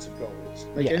jewelry out of gold.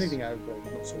 Make anything out of gold,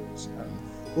 not swords.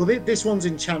 This one's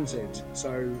enchanted,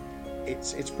 so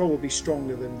it's probably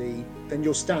stronger than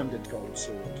your standard gold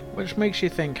sword. Which makes you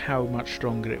think how much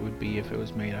stronger it would be if it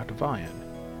was made out of iron.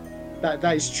 That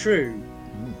is true.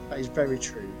 That is very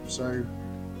true. So,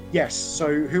 yes.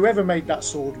 So whoever made that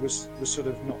sword was sort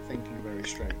of not thinking very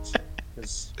straight.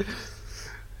 Because,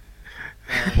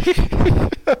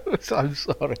 I'm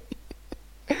sorry.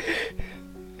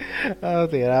 Oh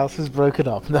dear, Alice is broken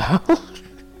up now.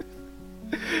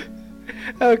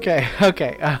 Okay.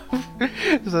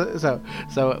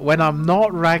 So when I'm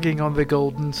not ragging on the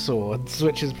golden swords,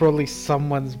 which is probably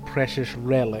someone's precious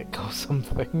relic or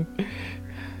something.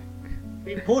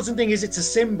 The important thing is it's a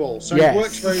symbol, so it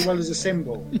works very well as a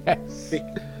symbol. Yes.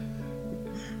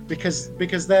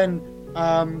 Because then,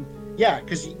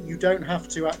 because you don't have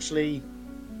to actually,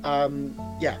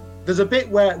 There's a bit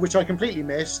which I completely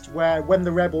missed, where when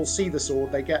the rebels see the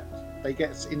sword, they get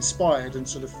inspired and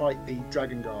sort of fight the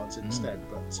dragon guards instead.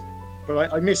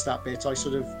 But I missed that bit. I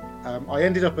sort of I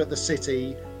ended up at the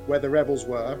city where the rebels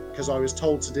were because I was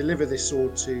told to deliver this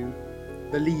sword to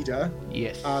the leader.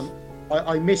 Yes.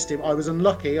 I missed him. I was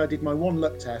unlucky. I did my one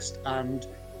luck test and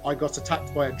I got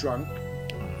attacked by a drunk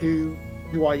who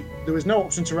there was no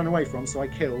option to run away from, so I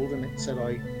killed, and it said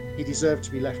he deserved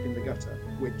to be left in the gutter,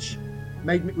 which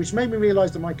made me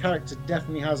realise that my character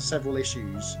definitely has several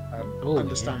issues,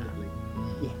 understandably.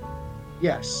 Yeah.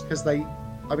 Yes, because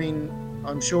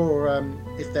I'm sure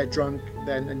if they're drunk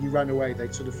and you ran away,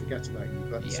 they'd sort of forget about you.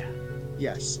 But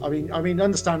yes, I mean,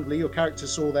 understandably, your character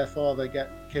saw their father get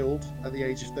killed at the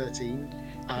age of 13.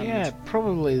 And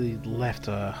probably left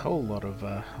a whole lot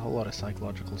of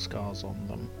psychological scars on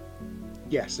them.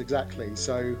 Yes, exactly.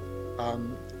 So,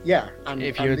 and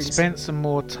if you had spent some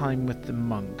more time with the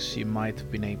monks, you might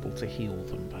have been able to heal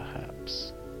them,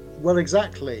 perhaps. Well,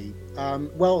 exactly.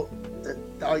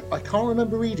 I can't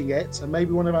remember reading it, and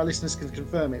maybe one of our listeners can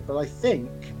confirm it, but I think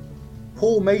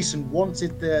Paul Mason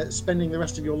wanted spending the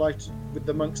rest of your life with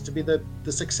the monks to be the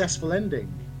successful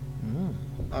ending.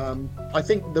 I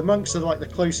think the monks are like the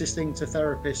closest thing to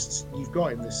therapists you've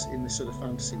got in this sort of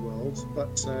fantasy world.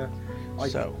 But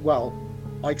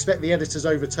I expect the editors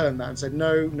overturned that and said,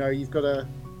 no, you've got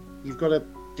to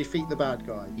defeat the bad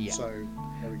guy. Yeah. So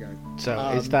there we go. So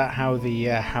is that how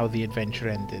the adventure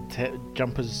ended?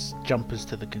 Jumpers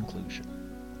to the conclusion.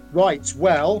 Right.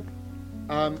 Well,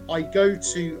 I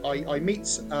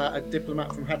meet a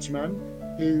diplomat from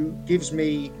Hachiman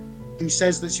who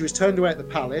says that she was turned away at the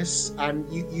palace, and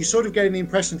you sort of get the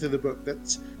impression through the book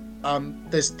that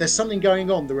there's something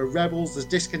going on. There are rebels, there's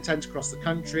discontent across the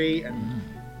country, and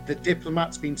the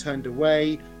diplomat's been turned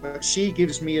away. But she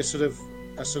gives me a sort of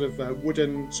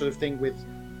wooden sort of thing with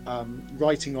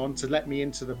writing on to let me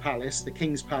into the palace, the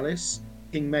king's palace,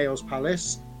 King Mayor's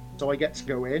palace. So I get to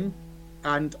go in,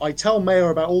 and I tell Mayor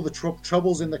about all the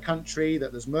troubles in the country,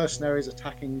 that there's mercenaries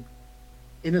attacking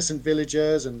innocent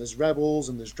villagers, and there's rebels,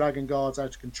 and there's dragon guards out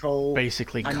of control.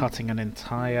 Basically cutting an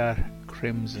entire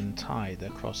Crimson Tide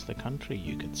across the country,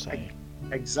 you could say.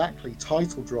 Exactly.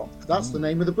 Title drop. That's the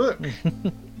name of the book.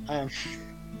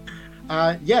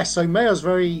 So Mayor's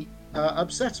very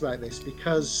upset about this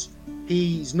because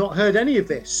he's not heard any of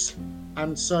this,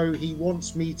 and so he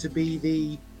wants me to be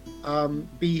the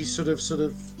sort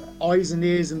of eyes and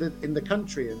ears in the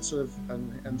country, and sort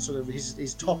of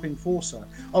his top enforcer.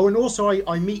 Oh, and also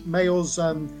I meet Mayor's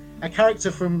a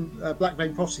character from Black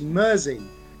Vein Prophecy, Mersey,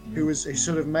 who is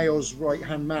sort of Mayor's right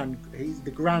hand man. He's the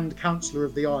Grand Counselor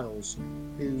of the Isles,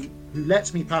 who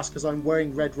lets me pass because I'm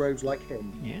wearing red robes like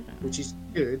him. Yeah. Which is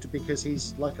good because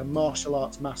he's like a martial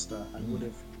arts master and would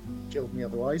have killed me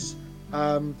otherwise.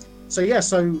 So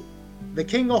the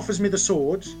king offers me the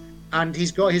sword, and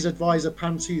he's got his advisor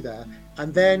Pantu there,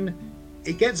 and then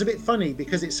it gets a bit funny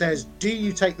because it says, do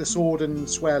you take the sword and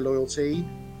swear loyalty?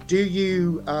 Do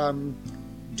you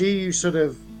sort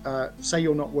of say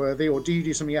you're not worthy, or do you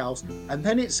do something else? And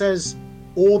then it says,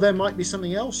 or there might be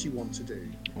something else you want to do.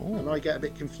 And I get a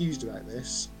bit confused about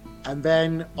this, and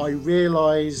then I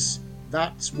realise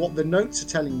that's what the notes are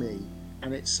telling me,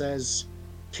 and it says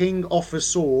king offers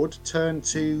sword, turn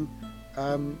to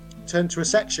a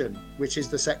section, which is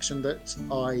the section that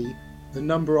the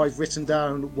number I've written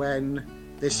down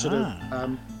when this sort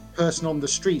of person on the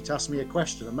street asked me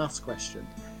a maths question.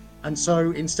 And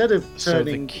so instead of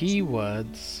turning... So the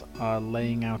keywords are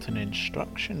laying out an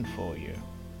instruction for you.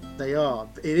 They are.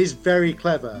 It is very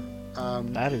clever.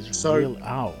 That is real.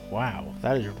 Oh, wow.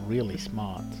 That is really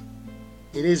smart.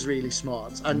 It is really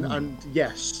smart. And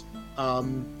yes.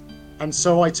 And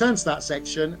so I turn to that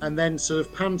section, and then sort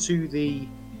of Pantu, the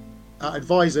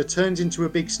advisor, turns into a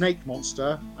big snake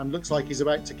monster and looks like he's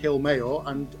about to kill Mayor,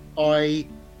 and I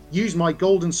use my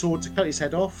golden sword to cut his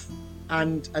head off,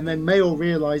 and then Mayor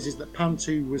realizes that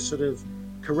Pantu was sort of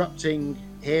corrupting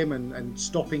him and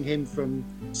stopping him from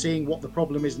seeing what the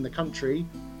problem is in the country.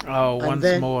 Oh, and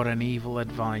once more an evil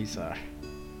advisor.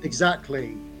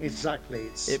 Exactly.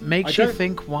 It makes you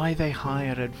think why they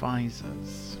hire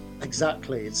advisors.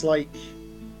 Exactly. It's like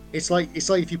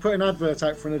if you put an advert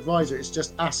out for an advisor, it's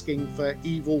just asking for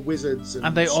evil wizards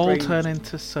and they all turn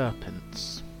into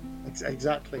serpents.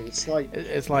 Exactly. It's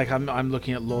like I'm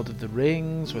looking at Lord of the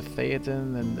Rings with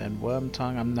Theoden and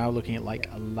Wormtongue. I'm now looking at like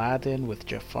Aladdin with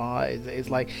Jafar. It's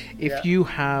like if you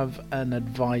have an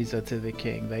advisor to the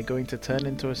king, they're going to turn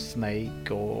into a snake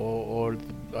or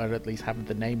at least have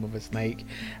the name of a snake,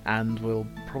 and will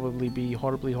probably be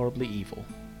horribly, horribly evil.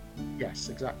 Yes,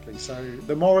 exactly. So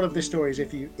the moral of this story is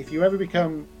if you ever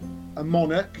become a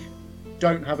monarch,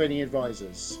 don't have any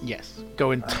advisors. Yes,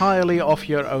 go entirely off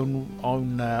your own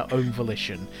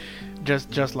volition.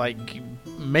 Just like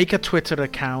make a Twitter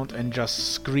account and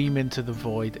just scream into the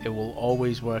void. It will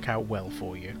always work out well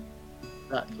for you.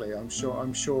 Exactly. I'm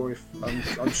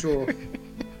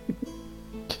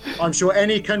sure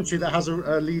any country that has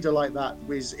a leader like that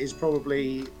is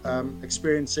probably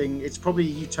experiencing. It's probably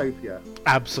utopia.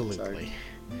 Absolutely.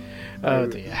 Oh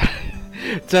dear.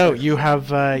 So you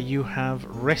have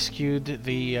rescued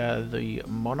the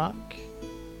monarch.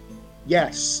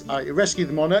 Yes, I rescued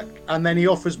the monarch, and then he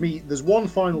offers me. There's one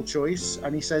final choice,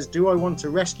 and he says, "Do I want to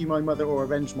rescue my mother or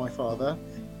avenge my father?"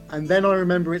 And then I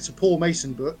remember it's a Paul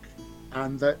Mason book,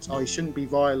 and that I shouldn't be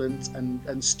violent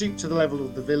and stoop to the level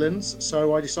of the villains.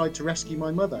 So I decide to rescue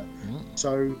my mother.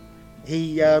 So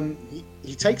he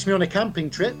takes me on a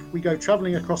camping trip. We go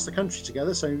travelling across the country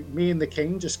together. So me and the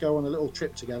king just go on a little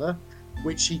trip together,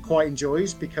 which he quite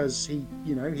enjoys because he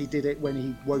did it when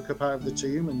he woke up out of the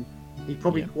tomb, and he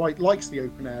probably quite likes the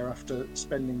open air after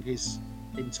spending his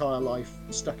entire life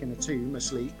stuck in a tomb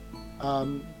asleep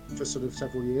for sort of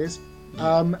several years.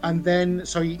 And then,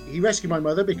 so he rescued my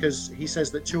mother because he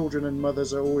says that children and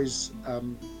mothers are always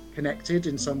connected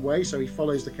in some way. So he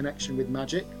follows the connection with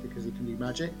magic because he can do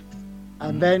magic.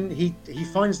 And then he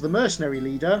finds the mercenary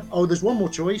leader. Oh, there's one more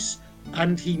choice.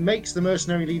 And he makes the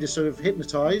mercenary leader sort of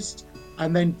hypnotized.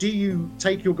 And then do you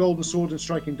take your golden sword and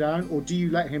strike him down, or do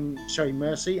you let him show him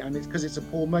mercy? And it's because it's a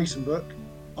Paul Mason book.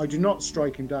 I do not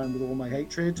strike him down with all my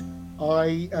hatred.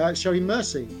 I show him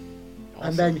mercy. Awesome.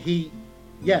 And then he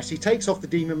takes off the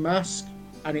demon mask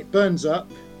and it burns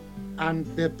up. And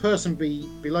the person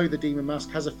below the demon mask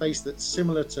has a face that's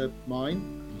similar to mine,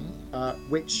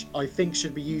 which I think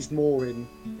should be used more in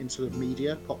sort of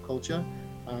media, pop culture.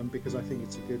 Because I think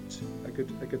it's a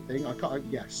good thing.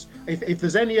 Yes. If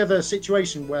there's any other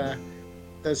situation where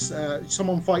there's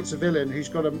someone fights a villain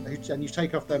and you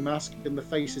take off their mask and the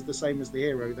face is the same as the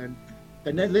hero, then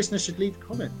the listener should leave a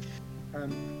comment.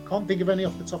 Can't think of any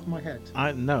off the top of my head.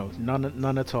 No,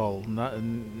 none at all.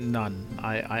 None.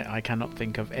 I cannot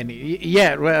think of any.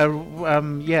 Yeah.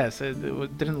 Yes.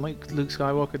 Didn't Luke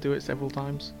Skywalker do it several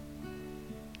times?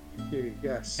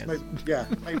 Yes.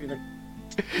 Maybe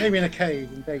maybe in a cave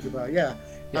in Dagobah, yeah.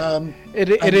 It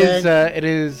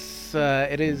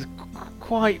is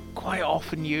quite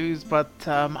often used, but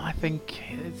I think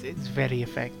it's very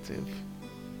effective.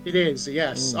 It is,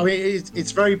 yes. I mean,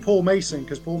 it's very Paul Mason,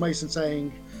 because Paul Mason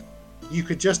saying you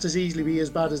could just as easily be as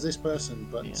bad as this person,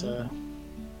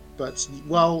 but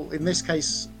well, in this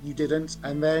case you didn't.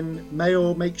 And then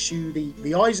Maor makes you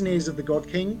the eyes and ears of the God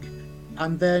King,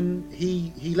 and then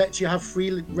he lets you have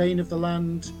free reign of the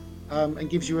land. And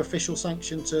gives you official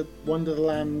sanction to wander the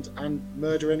land and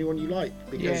murder anyone you like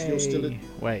because you're still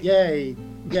wait. Yay!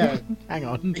 Yeah. Hang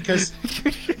on. Because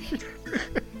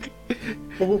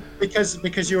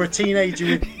you're a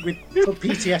teenager with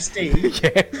PTSD.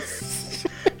 Yes.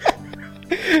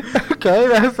 Okay,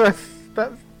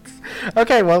 that's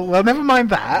okay. Well, never mind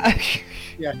that.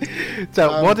 Yeah.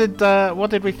 So, what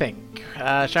did we think?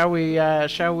 Shall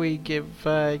we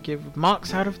give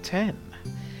marks out of 10?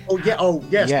 Oh yeah! Oh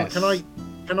yes! Yes.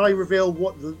 Can I reveal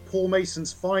what Paul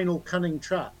Mason's final cunning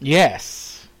trap?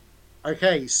 Yes.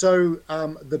 Okay, so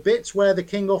the bits where the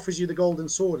king offers you the golden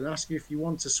sword and asks you if you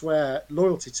want to swear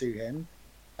loyalty to him,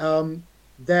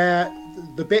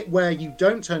 the bit where you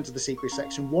don't turn to the secret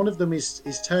section. One of them is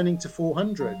turning to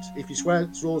 400. If you swear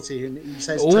loyalty, and he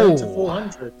says turn to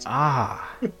 400.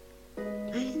 Ah.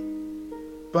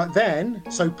 But then,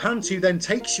 so Pantu then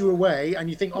takes you away, and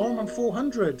you think, "Oh, I'm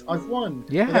 400. I've won."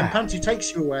 Yeah. But then Pantu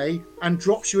takes you away and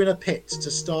drops you in a pit to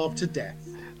starve to death.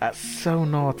 That's so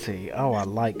naughty. Oh, I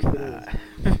like that.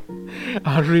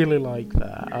 I really like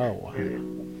that. Oh, wow.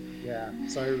 Yeah.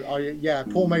 So,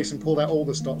 Paul Mason pulled out all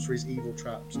the stops for his evil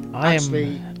traps.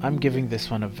 I'm giving this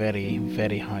one a very,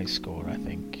 very high score, I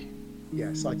think.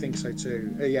 Yes, I think so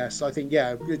too. Yes, I think,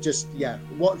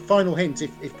 What final hint?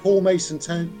 If Paul Mason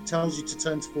tells you to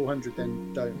turn to 400,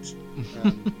 then don't.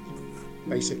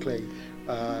 Basically.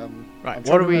 Right.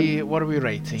 What are we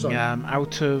rating?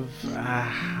 Out of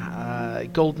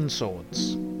golden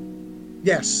swords.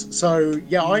 Yes. So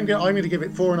I'm going to give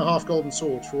it 4.5 golden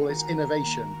swords for all its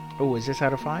innovation. Oh, is this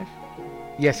out of 5?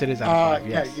 Yes, it is out of 5.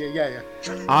 Yes. Yeah.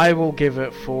 I will give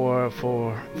it four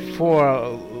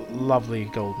lovely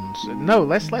goldens. No,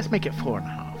 let's make it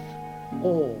 4.5.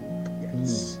 Oh,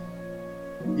 yes.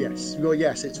 Yes. Well,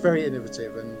 yes, it's very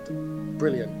innovative and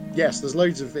brilliant. Yes, there's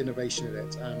loads of innovation in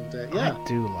it, and I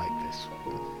do like this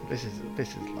one. This is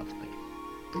lovely.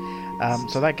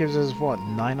 So that gives us what,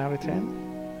 9 out of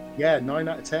 10? Yeah, 9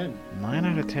 out of 10. 9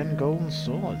 out of 10 golden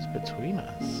swords between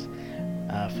us.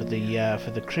 For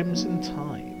the Crimson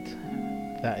Tide.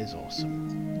 That is awesome.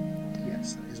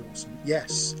 Yes, that is awesome.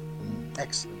 Yes.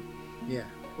 Excellent. Yeah.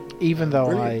 Even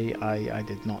though I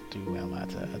did not do well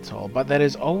at it at all. But there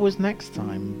is always next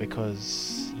time,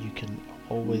 because you can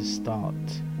always start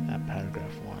at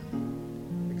paragraph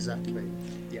 1. Exactly.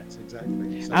 Yes,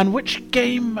 exactly. So, and which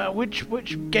game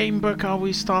book are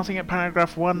we starting at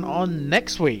paragraph 1 on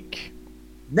next week?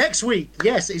 Next week,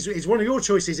 yes, is one of your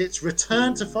choices. It's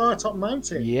Return to Firetop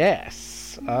Mountain.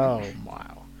 Yes. Oh,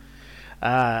 wow.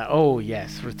 Oh,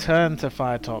 yes. Return to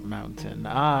Firetop Mountain.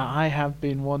 I have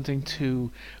been wanting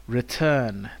to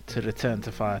return to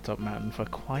Firetop Mountain for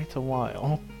quite a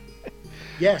while.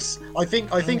 Yes, I think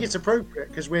it's appropriate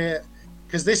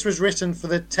because this was written for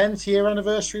the 10th year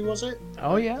anniversary, was it?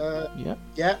 Oh yeah.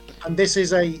 Yeah, and this is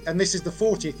the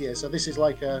 40th year, so this is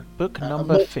like a book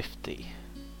number 50.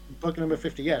 Book number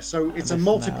 50, yes. So it's a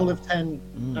multiple of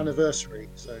 10 anniversary.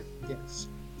 So yes.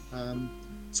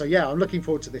 So yeah, I'm looking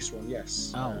forward to this one.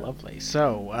 Yes. Oh, lovely.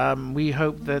 So we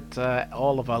hope that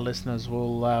all of our listeners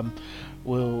will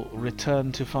will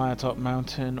return to Firetop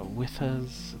Mountain with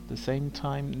us at the same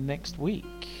time next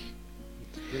week.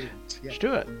 Brilliant. Yeah.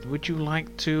 Stuart, would you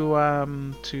like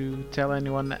to tell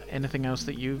anyone anything else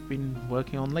that you've been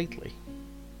working on lately?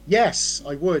 Yes,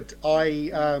 I would.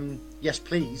 Yes,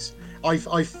 please. I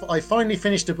finally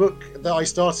finished a book that I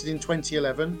started in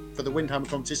 2011 for the Windhammer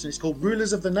competition. It's called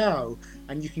Rulers of the Now,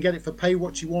 and you can get it for Pay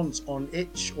What You Want on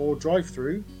Itch or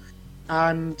Drive-Thru.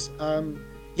 And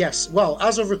yes, well,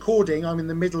 as of recording, I'm in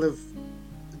the middle of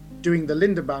doing the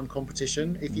Lindenbaum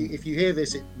competition. If you hear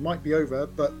this, it might be over,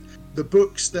 but the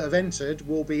books that have entered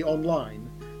will be online.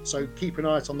 So keep an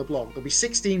eye out on the blog. There'll be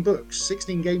 16 books,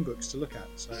 16 game books to look at.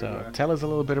 So tell us a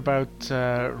little bit about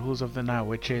Rules of the Now,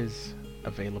 which is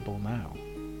available now.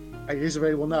 It is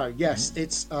available now. Yes,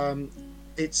 it's a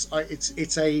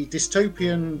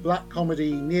dystopian black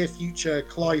comedy, near future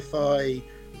cli-fi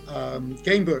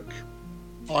game book.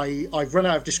 I've run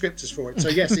out of descriptors for it. So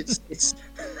yes,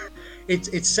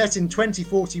 it's set in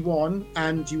 2041,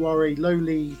 and you are a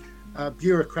lowly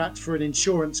bureaucrat for an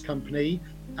insurance company.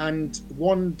 And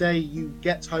one day you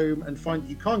get home and find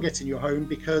you can't get in your home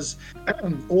because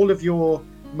all of your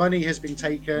money has been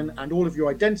taken and all of your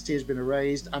identity has been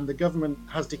erased, and the government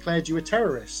has declared you a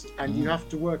terrorist, and you have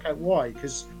to work out why,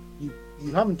 because you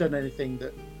haven't done anything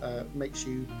that makes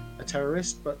you a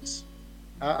terrorist, but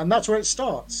and that's where it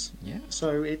starts. Yeah.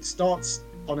 So it starts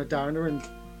on a downer and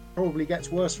probably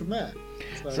gets worse from there.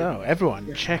 So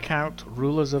everyone, check out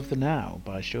Rulers of the Now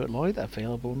by Stuart Lloyd,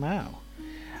 available now.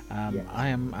 I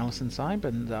am Alison Saib,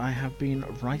 and I have been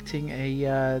writing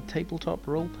a tabletop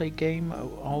roleplay game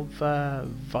of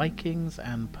Vikings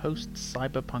and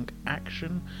post-cyberpunk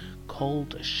action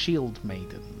called Shield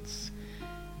Maidens.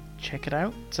 Check it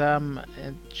out.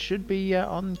 It should be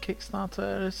on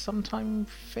Kickstarter sometime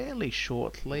fairly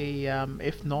shortly,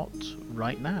 if not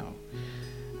right now.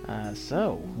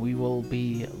 So we will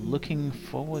be looking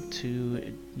forward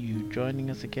to you joining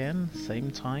us again,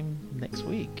 same time next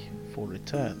week, for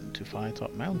Return to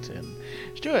Firetop Mountain.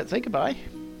 Stuart, say goodbye.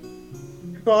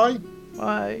 Goodbye.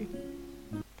 Bye.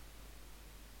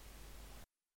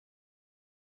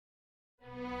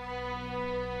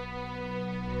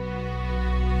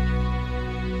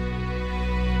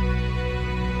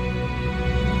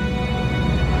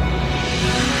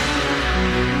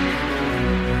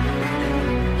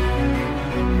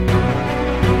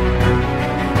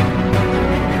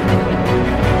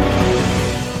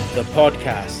 The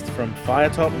podcast from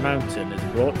Firetop Mountain is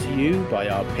brought to you by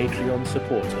our Patreon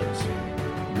supporters: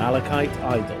 Malachite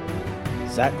Idol,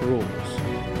 Zach Rules,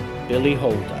 Billy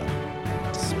Holder,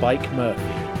 Spike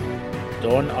Murphy,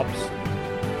 Dawn Upson,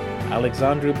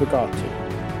 Alexandru Bogatu,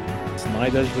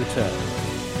 Snyder's Return.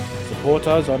 Support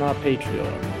us on our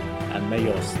Patreon, and may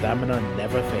your stamina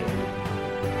never fail.